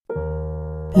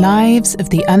Lives of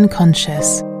the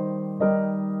Unconscious,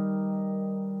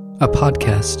 a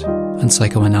podcast on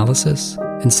psychoanalysis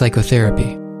and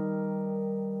psychotherapy.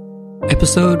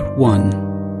 Episode 1.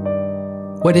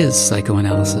 What is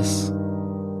psychoanalysis?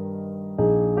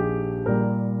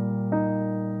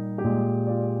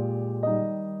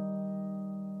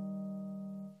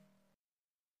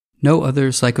 No other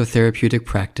psychotherapeutic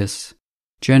practice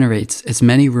generates as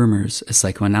many rumors as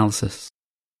psychoanalysis.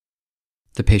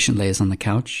 The patient lays on the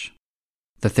couch.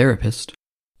 The therapist,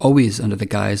 always under the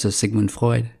guise of Sigmund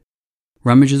Freud,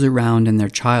 rummages around in their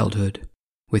childhood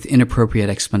with inappropriate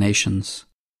explanations,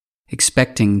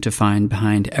 expecting to find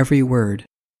behind every word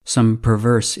some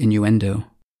perverse innuendo,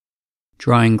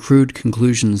 drawing crude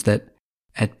conclusions that,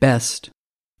 at best,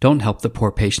 don't help the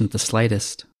poor patient the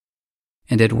slightest,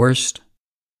 and at worst,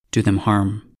 do them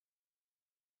harm.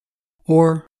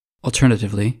 Or,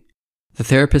 alternatively, the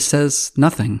therapist says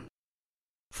nothing,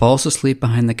 falls asleep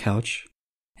behind the couch,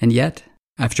 and yet,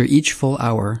 after each full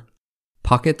hour,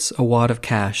 pockets a wad of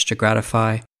cash to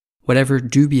gratify whatever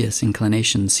dubious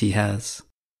inclinations he has.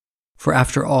 For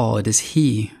after all, it is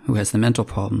he who has the mental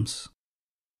problems.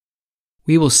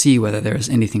 We will see whether there is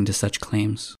anything to such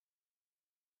claims.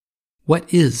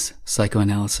 What is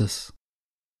psychoanalysis?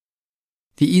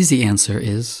 The easy answer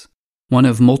is one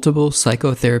of multiple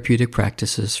psychotherapeutic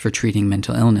practices for treating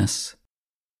mental illness,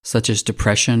 such as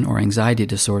depression or anxiety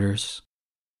disorders.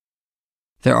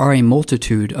 There are a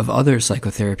multitude of other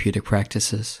psychotherapeutic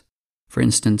practices, for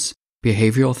instance,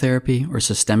 behavioral therapy or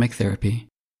systemic therapy.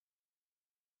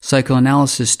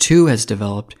 Psychoanalysis too has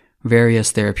developed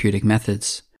various therapeutic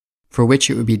methods, for which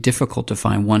it would be difficult to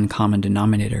find one common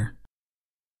denominator.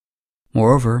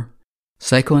 Moreover,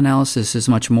 psychoanalysis is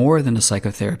much more than a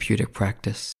psychotherapeutic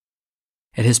practice.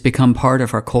 It has become part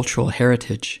of our cultural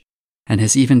heritage and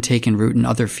has even taken root in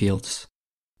other fields,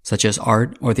 such as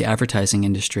art or the advertising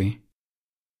industry.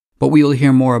 But we will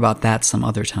hear more about that some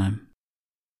other time.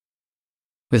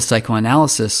 With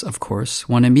psychoanalysis, of course,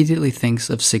 one immediately thinks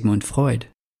of Sigmund Freud.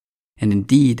 And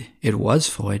indeed, it was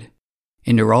Freud,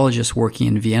 a neurologist working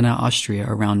in Vienna, Austria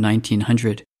around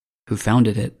 1900, who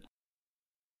founded it.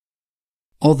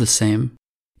 All the same,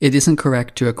 it isn't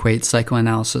correct to equate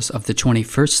psychoanalysis of the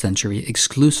 21st century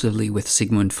exclusively with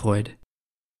Sigmund Freud,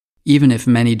 even if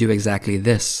many do exactly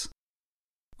this,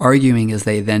 arguing as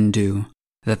they then do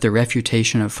that the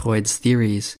refutation of Freud's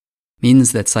theories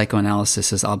means that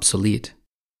psychoanalysis is obsolete.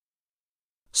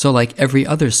 So like every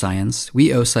other science,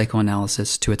 we owe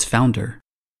psychoanalysis to its founder,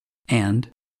 and,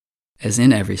 as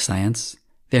in every science,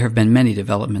 there have been many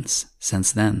developments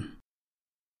since then.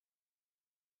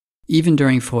 Even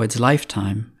during Freud's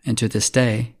lifetime, and to this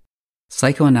day,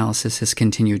 psychoanalysis has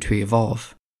continued to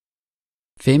evolve.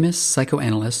 Famous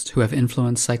psychoanalysts who have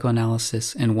influenced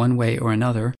psychoanalysis in one way or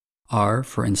another are,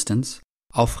 for instance,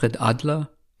 Alfred Adler,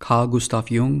 Carl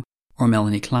Gustav Jung, or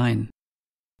Melanie Klein,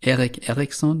 Erik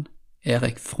Erikson,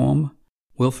 Erich Fromm,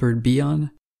 Wilfred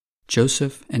Bion,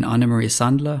 Joseph and Annemarie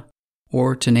Sandler,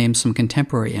 or, to name some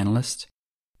contemporary analysts,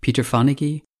 Peter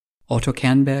Fonagy, Otto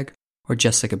Kernberg, or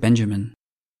Jessica Benjamin.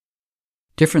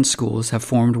 Different schools have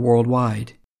formed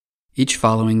worldwide, each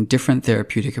following different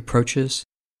therapeutic approaches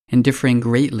and differing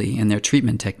greatly in their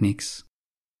treatment techniques.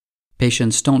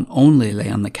 Patients don't only lay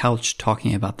on the couch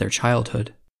talking about their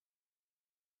childhood.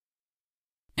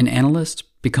 An analyst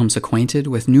becomes acquainted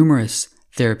with numerous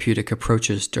therapeutic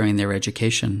approaches during their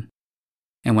education,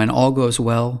 and when all goes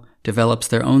well, develops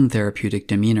their own therapeutic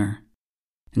demeanor,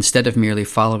 instead of merely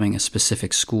following a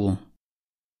specific school.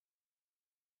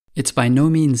 It's by no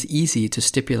means easy to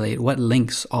stipulate what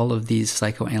links all of these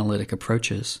psychoanalytic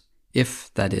approaches,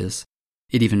 if, that is,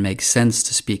 it even makes sense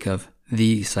to speak of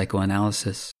the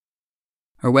psychoanalysis,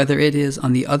 or whether it is,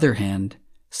 on the other hand,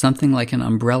 something like an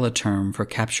umbrella term for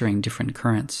capturing different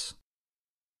currents.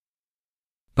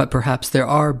 But perhaps there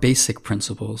are basic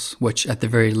principles which, at the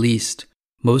very least,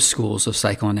 most schools of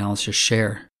psychoanalysis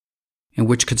share, and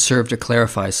which could serve to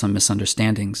clarify some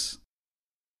misunderstandings.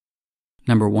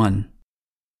 Number 1.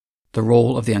 The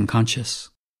role of the unconscious.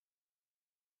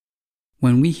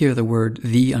 When we hear the word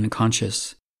the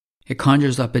unconscious, it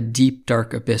conjures up a deep,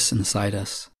 dark abyss inside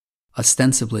us,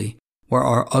 ostensibly where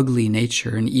our ugly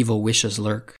nature and evil wishes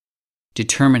lurk,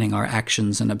 determining our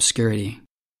actions and obscurity.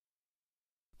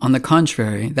 On the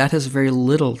contrary, that has very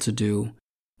little to do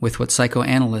with what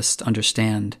psychoanalysts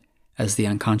understand as the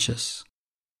unconscious.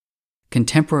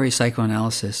 Contemporary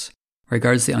psychoanalysis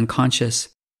regards the unconscious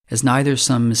as neither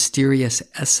some mysterious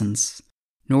essence,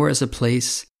 nor as a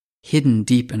place hidden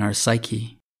deep in our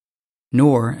psyche,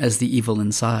 nor as the evil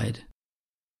inside.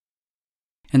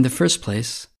 In the first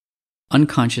place,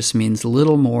 unconscious means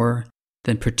little more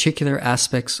than particular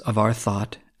aspects of our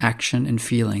thought, action, and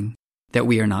feeling that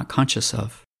we are not conscious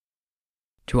of.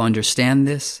 To understand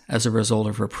this as a result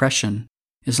of repression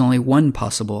is only one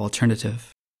possible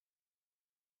alternative.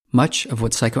 Much of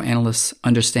what psychoanalysts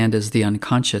understand as the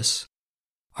unconscious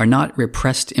are not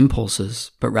repressed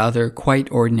impulses, but rather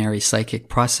quite ordinary psychic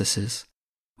processes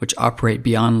which operate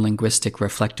beyond linguistic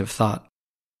reflective thought.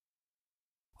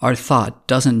 Our thought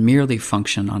doesn't merely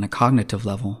function on a cognitive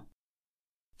level.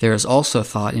 There is also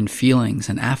thought in feelings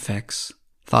and affects,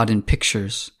 thought in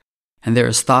pictures, and there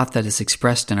is thought that is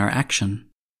expressed in our action.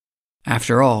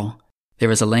 After all,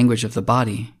 there is a language of the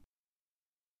body.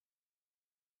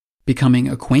 Becoming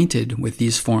acquainted with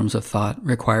these forms of thought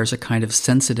requires a kind of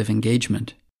sensitive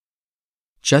engagement,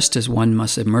 just as one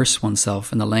must immerse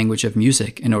oneself in the language of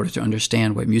music in order to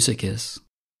understand what music is.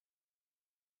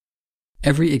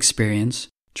 Every experience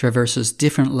traverses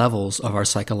different levels of our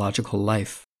psychological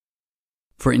life,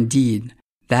 for indeed,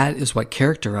 that is what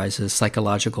characterizes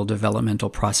psychological developmental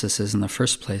processes in the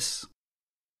first place.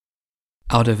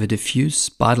 Out of a diffuse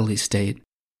bodily state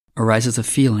arises a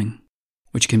feeling,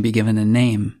 which can be given a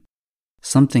name,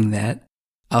 something that,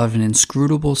 out of an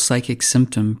inscrutable psychic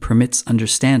symptom, permits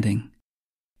understanding,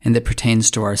 and that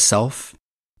pertains to ourself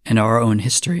and our own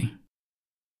history.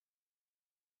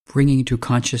 Bringing to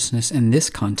consciousness in this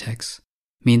context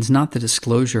means not the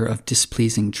disclosure of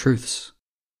displeasing truths,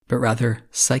 but rather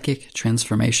psychic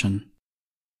transformation.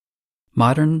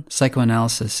 Modern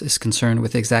psychoanalysis is concerned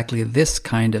with exactly this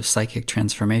kind of psychic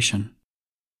transformation.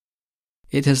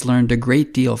 It has learned a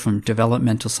great deal from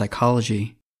developmental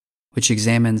psychology, which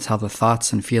examines how the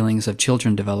thoughts and feelings of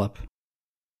children develop.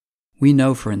 We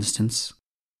know, for instance,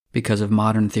 because of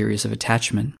modern theories of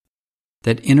attachment,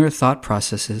 that inner thought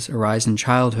processes arise in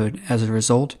childhood as a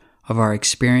result of our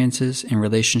experiences and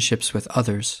relationships with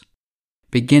others,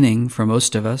 beginning, for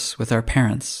most of us, with our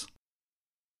parents.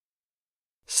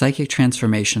 Psychic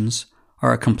transformations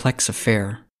are a complex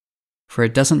affair, for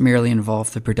it doesn't merely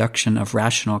involve the production of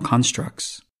rational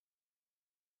constructs.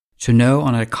 To know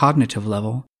on a cognitive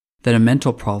level that a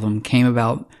mental problem came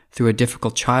about through a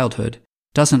difficult childhood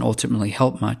doesn't ultimately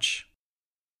help much.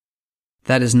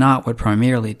 That is not what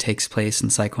primarily takes place in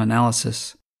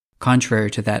psychoanalysis, contrary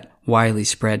to that widely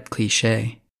spread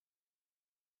cliché.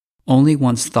 Only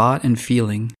once thought and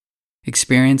feeling,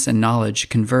 experience and knowledge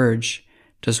converge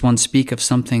does one speak of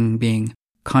something being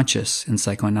conscious in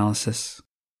psychoanalysis.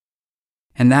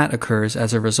 And that occurs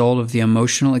as a result of the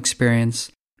emotional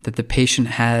experience that the patient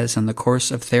has in the course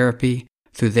of therapy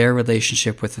through their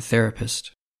relationship with the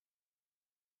therapist.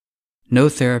 No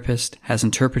therapist has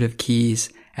interpretive keys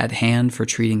at hand for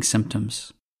treating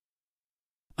symptoms.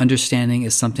 Understanding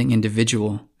is something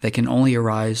individual that can only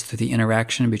arise through the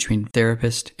interaction between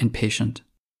therapist and patient.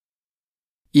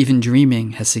 Even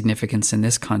dreaming has significance in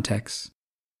this context.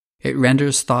 It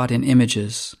renders thought in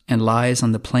images and lies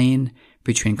on the plane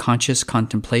between conscious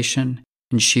contemplation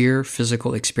and sheer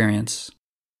physical experience.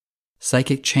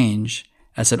 Psychic change,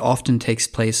 as it often takes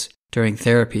place during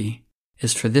therapy,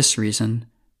 is for this reason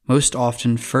most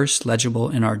often first legible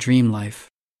in our dream life.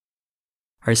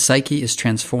 Our psyche is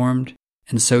transformed,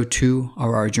 and so too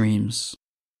are our dreams.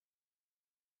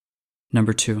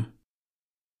 Number 2.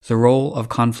 The role of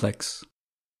conflicts.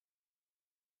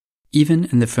 Even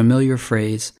in the familiar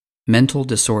phrase, mental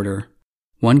disorder,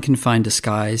 one can find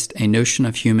disguised a notion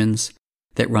of humans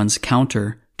that runs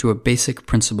counter to a basic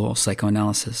principle of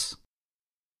psychoanalysis.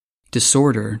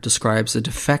 Disorder describes a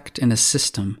defect in a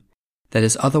system that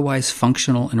is otherwise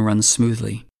functional and runs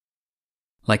smoothly,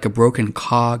 like a broken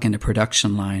cog in a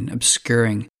production line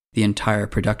obscuring the entire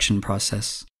production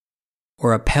process,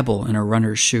 or a pebble in a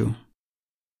runner's shoe.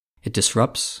 It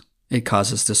disrupts, it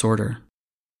causes disorder.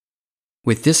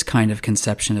 With this kind of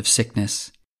conception of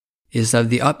sickness, it is of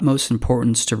the utmost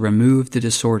importance to remove the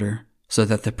disorder so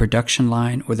that the production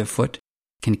line or the foot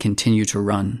can continue to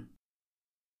run.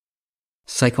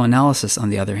 Psychoanalysis, on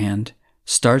the other hand,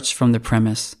 starts from the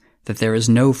premise that there is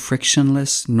no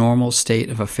frictionless, normal state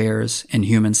of affairs in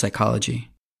human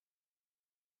psychology.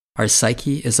 Our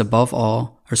psyche is above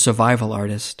all a survival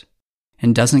artist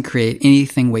and doesn't create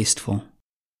anything wasteful.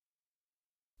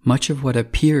 Much of what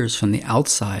appears from the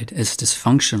outside as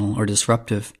dysfunctional or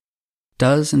disruptive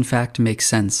does in fact make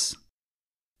sense,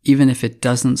 even if it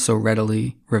doesn't so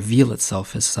readily reveal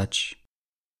itself as such.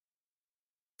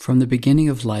 From the beginning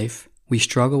of life, we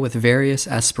struggle with various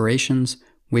aspirations,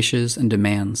 wishes, and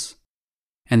demands,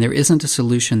 and there isn't a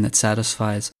solution that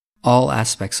satisfies all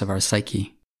aspects of our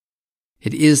psyche.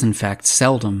 It is, in fact,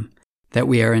 seldom that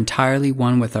we are entirely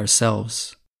one with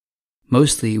ourselves.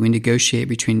 Mostly, we negotiate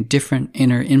between different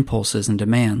inner impulses and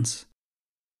demands.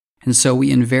 and so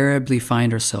we invariably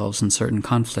find ourselves in certain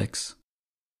conflicts.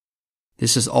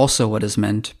 This is also what is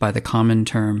meant by the common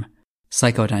term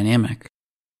psychodynamic,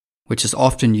 which is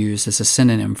often used as a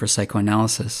synonym for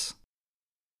psychoanalysis.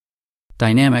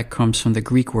 Dynamic comes from the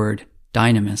Greek word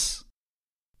dynamis,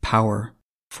 power,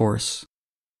 force.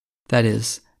 That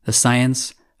is, the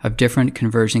science of different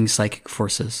converging psychic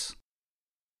forces.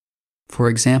 For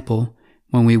example,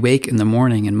 when we wake in the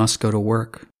morning and must go to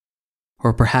work,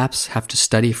 or perhaps have to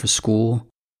study for school,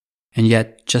 and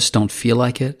yet just don't feel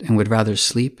like it and would rather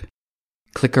sleep,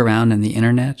 click around on the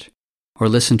internet, or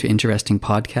listen to interesting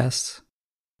podcasts.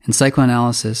 In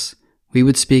psychoanalysis, we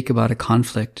would speak about a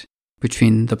conflict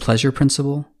between the pleasure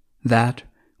principle, that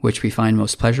which we find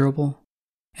most pleasurable,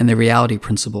 and the reality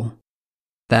principle,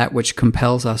 that which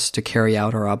compels us to carry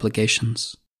out our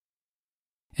obligations.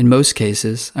 In most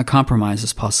cases, a compromise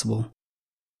is possible.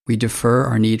 We defer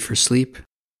our need for sleep,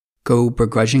 go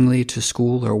begrudgingly to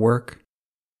school or work,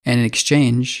 and in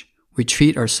exchange, we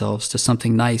treat ourselves to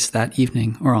something nice that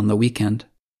evening or on the weekend.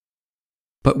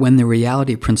 But when the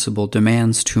reality principle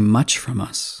demands too much from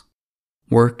us,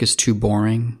 work is too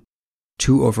boring,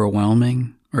 too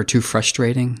overwhelming, or too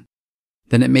frustrating,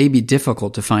 then it may be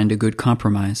difficult to find a good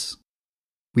compromise.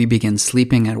 We begin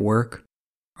sleeping at work,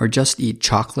 or just eat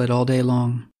chocolate all day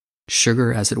long,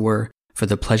 sugar as it were, for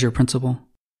the pleasure principle.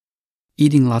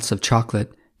 Eating lots of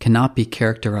chocolate cannot be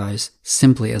characterized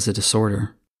simply as a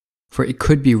disorder, for it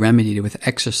could be remedied with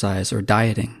exercise or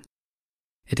dieting.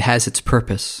 It has its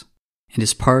purpose, and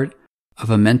is part of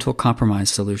a mental compromise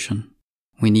solution.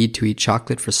 We need to eat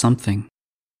chocolate for something,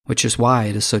 which is why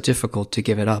it is so difficult to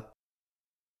give it up.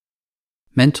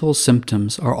 Mental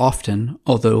symptoms are often,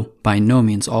 although by no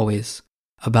means always,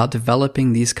 about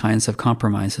developing these kinds of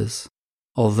compromises,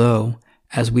 although,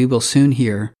 as we will soon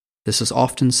hear, this is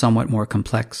often somewhat more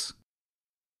complex.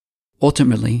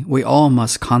 Ultimately, we all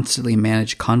must constantly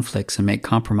manage conflicts and make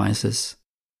compromises,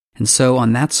 and so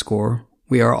on that score,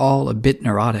 we are all a bit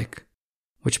neurotic,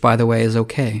 which by the way is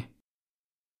okay.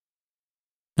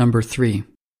 Number 3.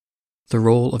 The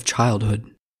role of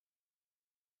childhood.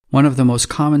 One of the most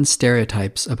common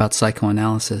stereotypes about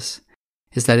psychoanalysis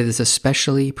is that it is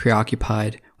especially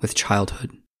preoccupied with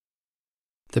childhood.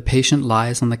 The patient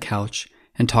lies on the couch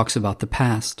and talks about the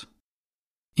past.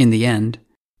 In the end,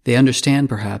 they understand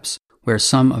perhaps where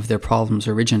some of their problems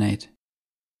originate,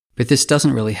 but this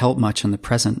doesn't really help much in the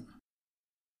present.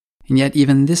 And yet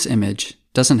even this image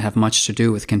doesn't have much to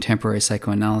do with contemporary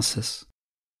psychoanalysis.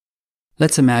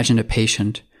 Let's imagine a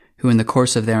patient who in the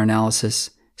course of their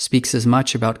analysis speaks as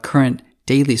much about current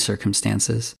daily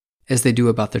circumstances as they do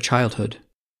about their childhood.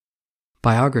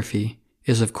 Biography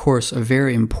is of course a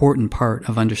very important part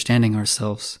of understanding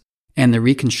ourselves and the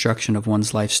reconstruction of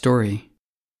one's life story.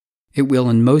 It will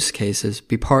in most cases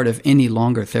be part of any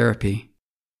longer therapy,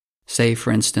 say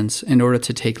for instance in order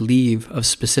to take leave of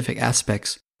specific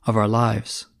aspects of our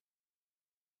lives.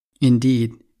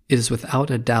 Indeed, it is without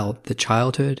a doubt that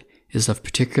childhood is of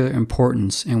particular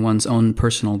importance in one's own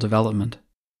personal development,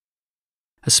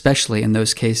 especially in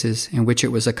those cases in which it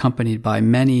was accompanied by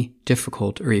many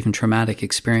difficult or even traumatic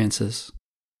experiences.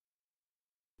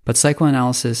 But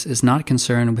psychoanalysis is not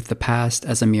concerned with the past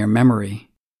as a mere memory,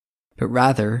 but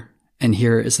rather, and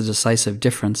here is the decisive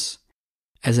difference,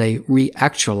 as a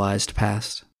reactualized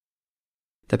past.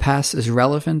 The past is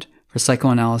relevant for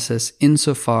psychoanalysis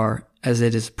insofar as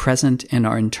it is present in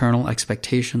our internal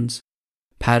expectations,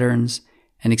 patterns,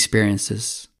 and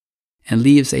experiences, and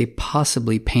leaves a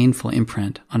possibly painful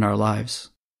imprint on our lives.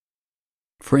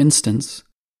 For instance,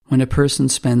 when a person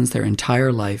spends their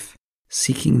entire life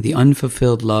seeking the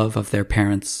unfulfilled love of their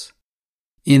parents,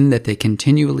 in that they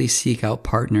continually seek out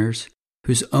partners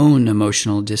whose own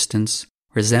emotional distance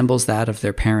resembles that of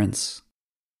their parents,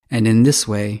 and in this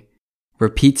way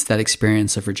repeats that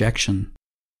experience of rejection.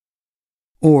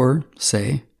 Or,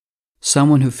 say,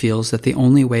 someone who feels that the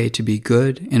only way to be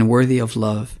good and worthy of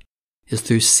love is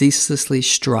through ceaselessly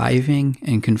striving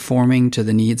and conforming to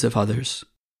the needs of others.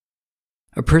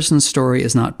 A person's story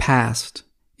is not past,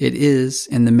 it is,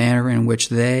 in the manner in which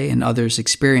they and others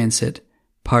experience it,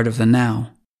 part of the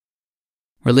now.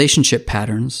 Relationship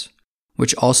patterns,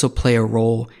 which also play a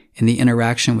role in the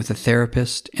interaction with the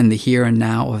therapist and the here and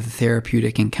now of the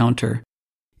therapeutic encounter,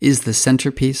 is the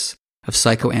centerpiece of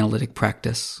psychoanalytic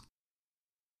practice.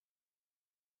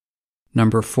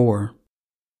 Number 4.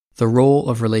 The role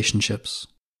of relationships.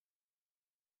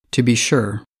 To be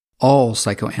sure, all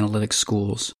psychoanalytic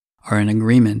schools are in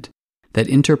agreement that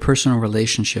interpersonal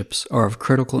relationships are of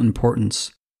critical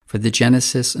importance for the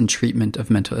genesis and treatment of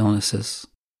mental illnesses.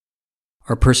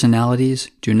 Our personalities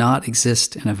do not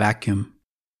exist in a vacuum.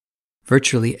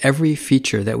 virtually every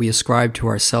feature that we ascribe to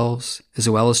ourselves as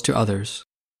well as to others,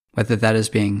 whether that is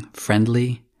being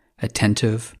friendly,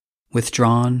 attentive,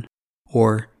 withdrawn,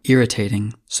 or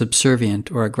irritating,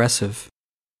 subservient, or aggressive.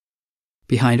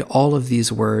 Behind all of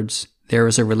these words, there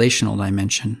is a relational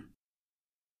dimension.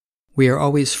 We are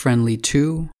always friendly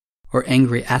to or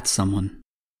angry at someone.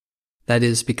 That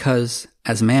is because,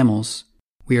 as mammals,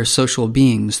 we are social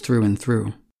beings through and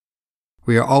through.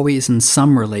 We are always in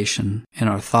some relation in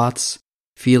our thoughts,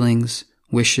 feelings,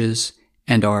 wishes,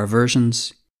 and our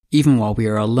aversions, even while we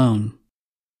are alone.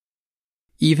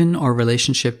 Even our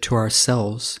relationship to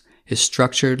ourselves is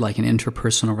structured like an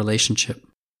interpersonal relationship.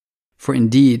 For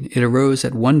indeed, it arose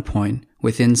at one point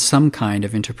within some kind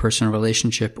of interpersonal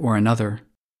relationship or another.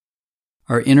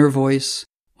 Our inner voice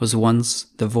was once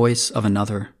the voice of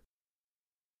another.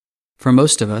 For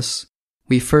most of us,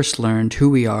 we first learned who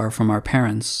we are from our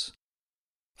parents,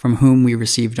 from whom we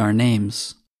received our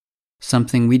names,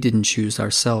 something we didn't choose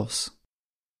ourselves.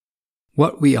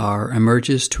 What we are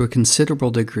emerges to a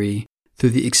considerable degree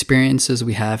through the experiences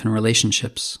we have in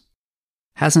relationships.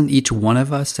 Hasn't each one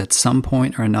of us at some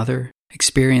point or another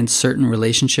experienced certain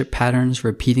relationship patterns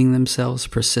repeating themselves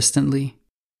persistently?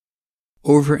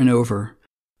 Over and over,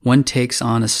 one takes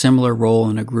on a similar role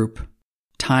in a group.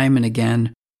 Time and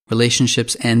again,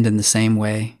 relationships end in the same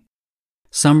way.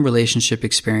 Some relationship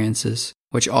experiences,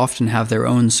 which often have their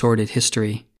own sordid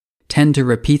history, tend to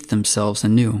repeat themselves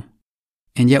anew,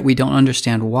 and yet we don't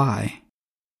understand why.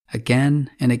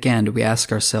 Again and again do we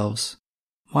ask ourselves,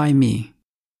 why me?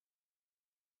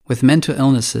 With mental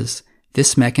illnesses,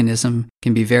 this mechanism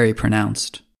can be very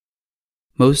pronounced.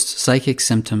 Most psychic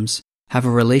symptoms have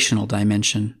a relational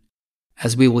dimension,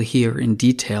 as we will hear in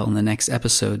detail in the next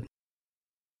episode.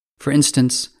 For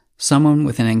instance, someone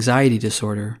with an anxiety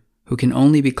disorder who can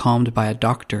only be calmed by a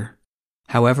doctor,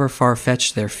 however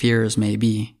far-fetched their fears may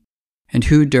be, and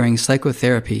who during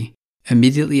psychotherapy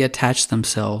immediately attach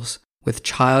themselves with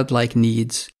childlike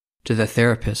needs to the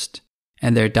therapist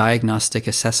and their diagnostic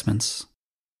assessments.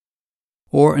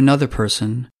 Or another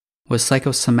person with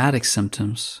psychosomatic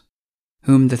symptoms,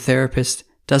 whom the therapist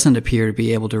doesn't appear to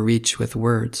be able to reach with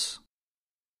words.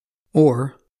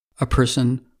 Or a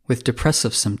person with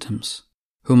depressive symptoms,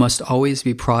 who must always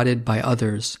be prodded by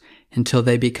others until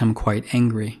they become quite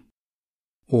angry.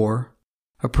 Or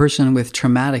a person with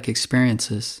traumatic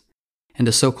experiences and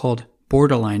a so-called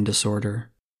borderline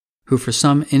disorder, who for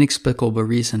some inexplicable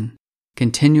reason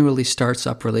continually starts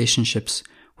up relationships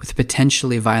with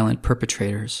potentially violent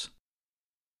perpetrators.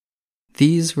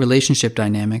 These relationship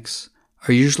dynamics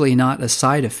are usually not a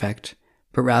side effect,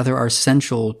 but rather are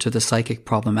central to the psychic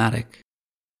problematic.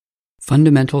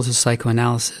 Fundamental to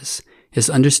psychoanalysis is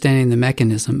understanding the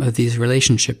mechanism of these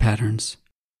relationship patterns,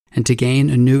 and to gain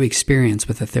a new experience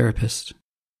with a therapist.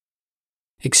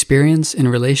 Experience in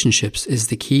relationships is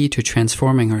the key to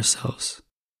transforming ourselves,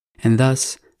 and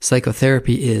thus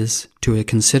psychotherapy is, to a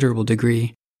considerable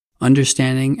degree,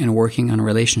 understanding and working on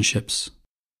relationships.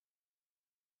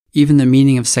 Even the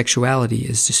meaning of sexuality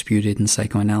is disputed in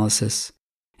psychoanalysis,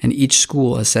 and each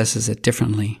school assesses it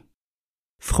differently.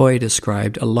 Freud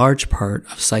ascribed a large part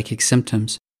of psychic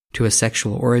symptoms to a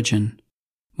sexual origin,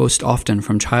 most often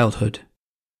from childhood,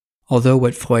 although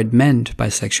what Freud meant by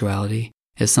sexuality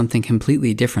is something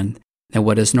completely different than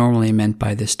what is normally meant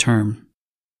by this term,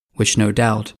 which no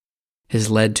doubt has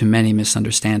led to many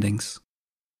misunderstandings.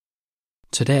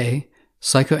 Today,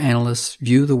 psychoanalysts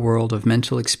view the world of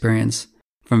mental experience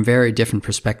from very different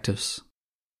perspectives.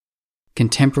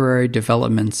 Contemporary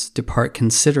developments depart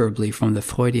considerably from the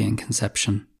Freudian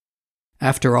conception.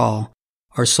 After all,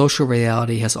 our social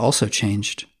reality has also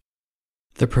changed.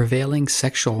 The prevailing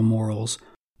sexual morals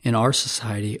in our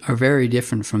society are very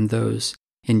different from those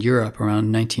in Europe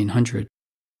around 1900.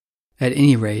 At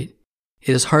any rate,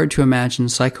 it is hard to imagine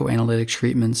psychoanalytic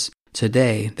treatments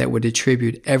today that would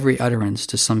attribute every utterance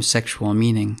to some sexual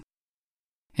meaning.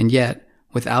 And yet,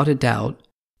 without a doubt,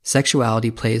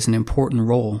 sexuality plays an important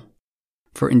role,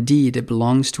 for indeed it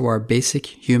belongs to our basic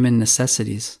human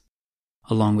necessities,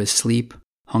 along with sleep,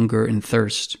 hunger, and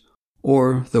thirst,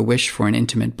 or the wish for an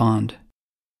intimate bond.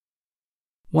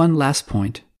 One last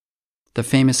point, the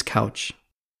famous couch.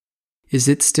 Is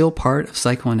it still part of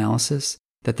psychoanalysis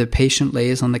that the patient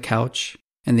lays on the couch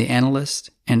and the analyst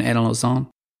and analysant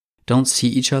don't see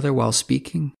each other while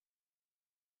speaking?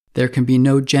 There can be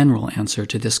no general answer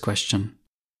to this question.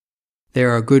 There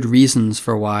are good reasons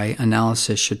for why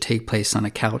analysis should take place on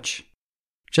a couch,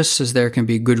 just as there can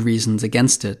be good reasons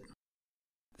against it.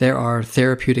 There are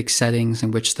therapeutic settings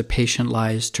in which the patient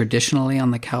lies traditionally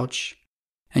on the couch,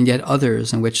 and yet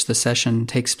others in which the session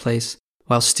takes place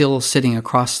while still sitting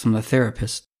across from the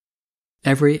therapist.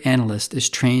 Every analyst is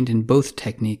trained in both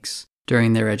techniques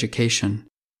during their education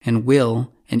and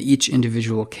will, in each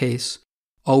individual case,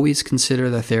 always consider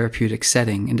the therapeutic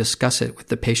setting and discuss it with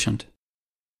the patient.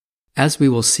 As we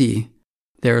will see,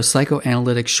 there are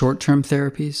psychoanalytic short-term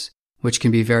therapies, which can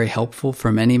be very helpful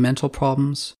for many mental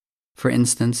problems. For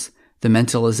instance, the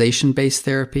mentalization-based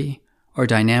therapy or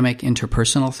dynamic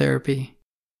interpersonal therapy.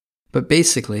 But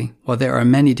basically, while there are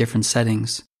many different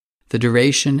settings, the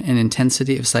duration and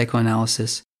intensity of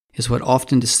psychoanalysis is what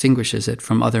often distinguishes it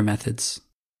from other methods.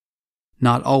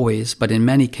 Not always, but in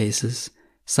many cases,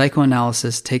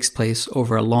 psychoanalysis takes place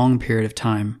over a long period of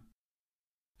time.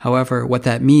 However, what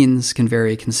that means can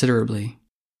vary considerably.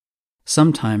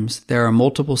 Sometimes there are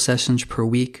multiple sessions per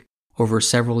week over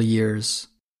several years.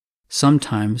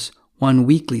 Sometimes one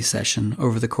weekly session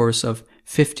over the course of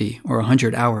 50 or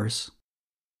 100 hours.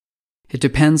 It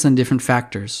depends on different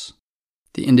factors,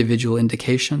 the individual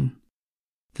indication,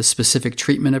 the specific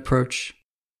treatment approach,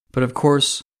 but of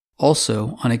course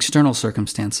also on external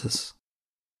circumstances.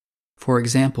 For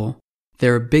example,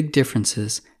 there are big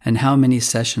differences in how many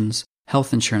sessions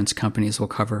health insurance companies will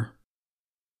cover.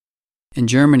 In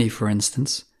Germany, for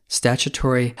instance,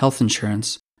 statutory health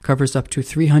insurance covers up to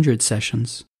 300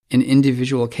 sessions, in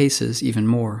individual cases even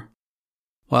more,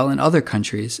 while in other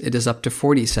countries it is up to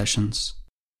 40 sessions,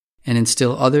 and in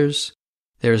still others,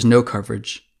 there is no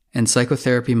coverage, and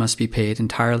psychotherapy must be paid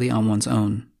entirely on one's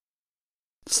own.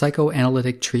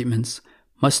 Psychoanalytic treatments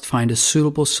must find a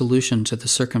suitable solution to the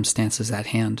circumstances at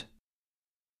hand.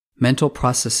 Mental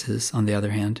processes, on the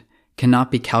other hand,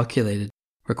 cannot be calculated,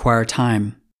 require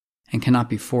time, and cannot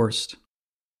be forced.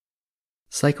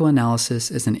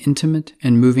 Psychoanalysis is an intimate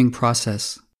and moving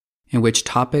process in which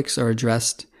topics are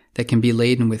addressed that can be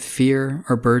laden with fear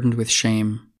or burdened with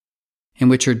shame, and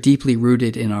which are deeply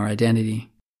rooted in our identity.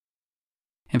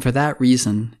 And for that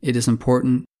reason, it is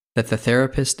important that the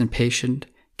therapist and patient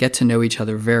get to know each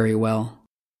other very well.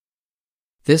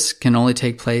 This can only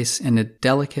take place in a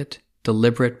delicate,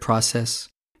 deliberate process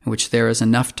in which there is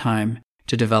enough time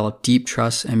to develop deep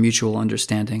trust and mutual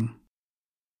understanding.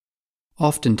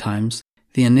 Oftentimes,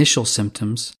 the initial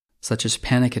symptoms, such as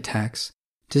panic attacks,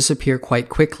 disappear quite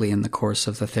quickly in the course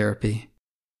of the therapy,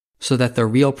 so that the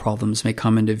real problems may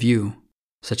come into view,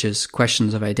 such as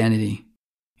questions of identity,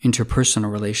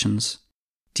 interpersonal relations,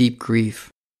 deep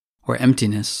grief, or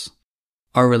emptiness,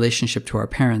 our relationship to our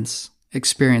parents,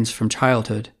 experience from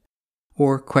childhood,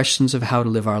 or questions of how to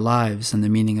live our lives and the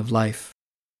meaning of life,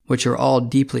 which are all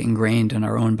deeply ingrained in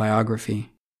our own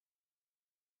biography.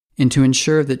 And to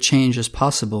ensure that change is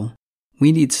possible,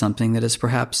 we need something that is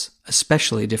perhaps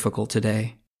especially difficult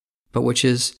today, but which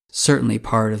is certainly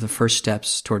part of the first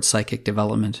steps towards psychic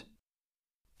development: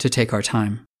 to take our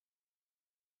time.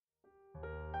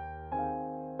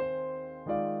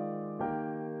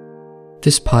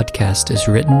 This podcast is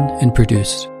written and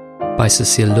produced by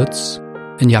Cecile Lutz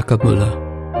and Jakob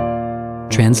Müller.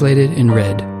 Translated and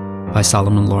read by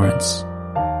Solomon Lawrence.